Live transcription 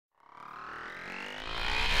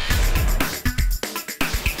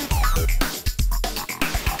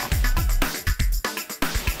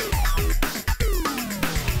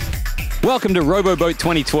Welcome to RoboBoat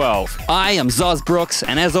 2012. I am Zoz Brooks,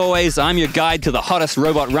 and as always, I'm your guide to the hottest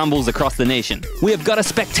robot rumbles across the nation. We have got a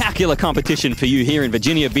spectacular competition for you here in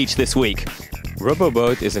Virginia Beach this week.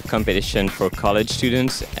 RoboBoat is a competition for college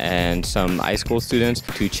students and some high school students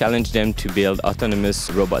to challenge them to build autonomous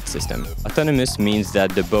robot system. Autonomous means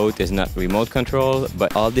that the boat is not remote control,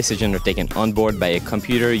 but all decisions are taken on board by a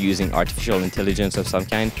computer using artificial intelligence of some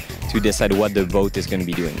kind to decide what the boat is going to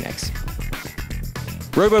be doing next.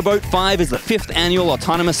 RoboBoat 5 is the 5th annual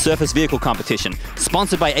autonomous surface vehicle competition,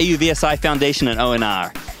 sponsored by AUVSI Foundation and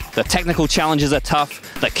ONR. The technical challenges are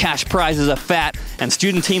tough, the cash prizes are fat, and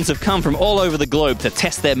student teams have come from all over the globe to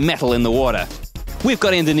test their mettle in the water. We've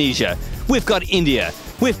got Indonesia, we've got India,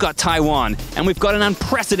 we've got Taiwan, and we've got an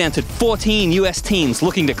unprecedented 14 US teams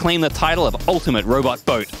looking to claim the title of Ultimate Robot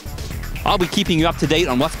Boat. I'll be keeping you up to date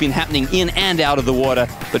on what's been happening in and out of the water,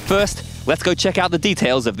 but first, let's go check out the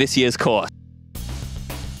details of this year's course.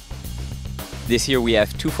 This year we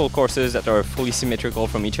have 2 full courses that are fully symmetrical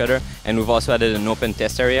from each other, and we've also added an open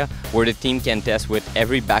test area where the team can test with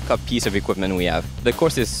every backup piece of equipment we have. The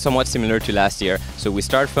course is somewhat similar to last year, so we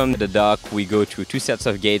start from the dock, we go through 2 sets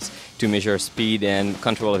of gates to measure speed and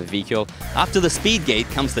control of the vehicle. After the speed gate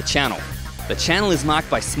comes the channel. The channel is marked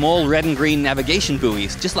by small red and green navigation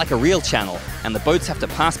buoys, just like a real channel, and the boats have to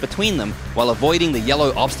pass between them while avoiding the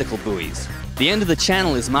yellow obstacle buoys. The end of the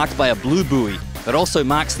channel is marked by a blue buoy that also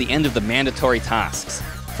marks the end of the mandatory tasks.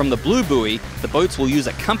 From the blue buoy, the boats will use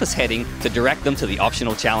a compass heading to direct them to the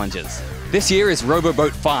optional challenges. This year is RoboBoat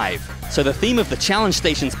 5, so the theme of the challenge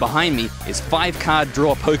stations behind me is 5-card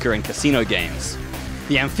draw poker and casino games.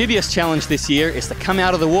 The amphibious challenge this year is to come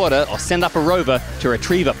out of the water or send up a rover to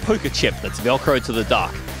retrieve a poker chip that's velcroed to the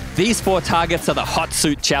dock. These 4 targets are the hot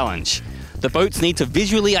suit challenge. The boats need to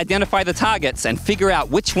visually identify the targets and figure out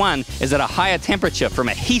which one is at a higher temperature from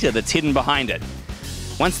a heater that's hidden behind it.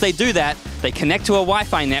 Once they do that, they connect to a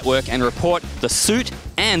Wi-Fi network and report the suit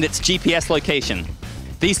and its GPS location.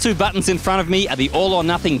 These 2 buttons in front of me are the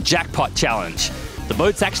all-or-nothing jackpot challenge. The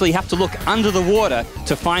boats actually have to look under the water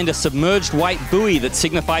to find a submerged white buoy that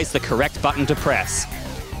signifies the correct button to press.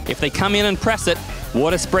 If they come in and press it,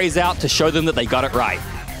 water sprays out to show them that they got it right.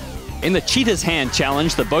 In the cheater's hand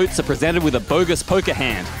challenge, the boats are presented with a bogus poker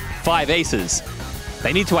hand, 5 aces.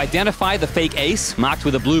 They need to identify the fake ace, marked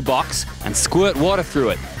with a blue box, and squirt water through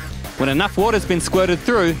it. When enough water's been squirted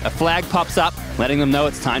through, a flag pops up, letting them know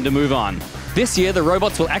it's time to move on. This year, the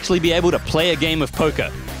robots will actually be able to play a game of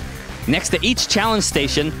poker. Next to each challenge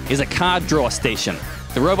station is a card draw station.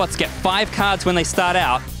 The robots get 5 cards when they start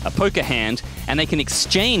out, a poker hand, and they can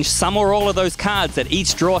exchange some or all of those cards at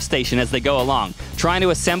each draw station as they go along, trying to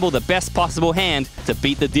assemble the best possible hand to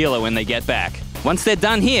beat the dealer when they get back. Once they're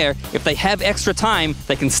done here, if they have extra time,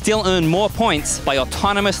 they can still earn more points by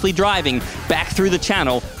autonomously driving back through the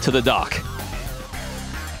channel to the dock.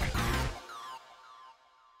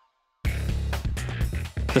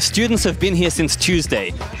 The students have been here since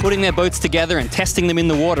Tuesday, putting their boats together and testing them in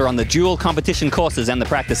the water on the dual competition courses and the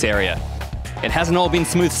practice area. It hasn't all been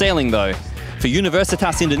smooth sailing though. For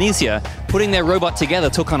Universitas Indonesia, putting their robot together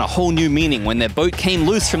took on a whole new meaning when their boat came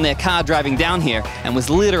loose from their car driving down here and was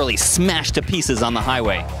literally smashed to pieces on the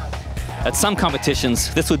highway. At some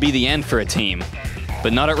competitions, this would be the end for a team,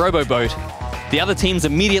 but not at RoboBoat. The other teams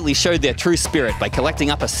immediately showed their true spirit by collecting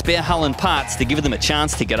up a spare hull and parts to give them a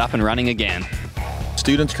chance to get up and running again.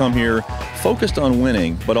 Students come here focused on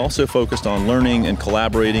winning, but also focused on learning and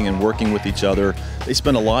collaborating and working with each other. They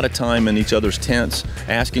spend a lot of time in each other's tents,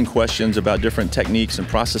 asking questions about different techniques and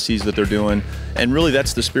processes that they're doing, and really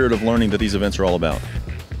that's the spirit of learning that these events are all about.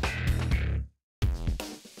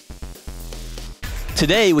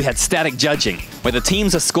 Today we had static judging, where the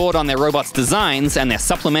teams are scored on their robots' designs and their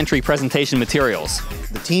supplementary presentation materials.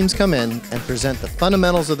 The teams come in and present the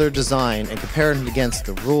fundamentals of their design and compare them against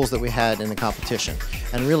the rules that we had in the competition,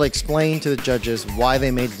 and really explain to the judges why they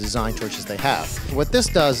made the design choices they have. What this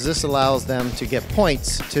does is this allows them to get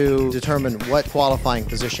points to determine what qualifying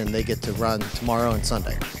position they get to run tomorrow and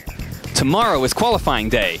Sunday. Tomorrow is qualifying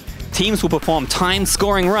day. Teams will perform timed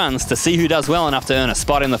scoring runs to see who does well enough to earn a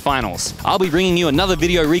spot in the finals. I'll be bringing you another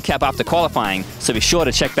video recap after qualifying, so be sure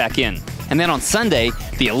to check back in. And then on Sunday,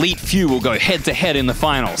 the elite few will go head-to-head in the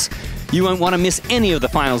finals. You won't want to miss any of the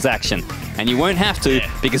finals action, and you won't have to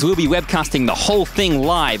because we'll be webcasting the whole thing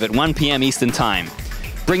live at 1 p.m. Eastern Time.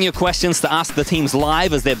 Bring your questions to ask the teams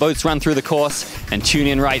live as their boats run through the course, and tune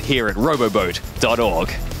in right here at roboboat.org.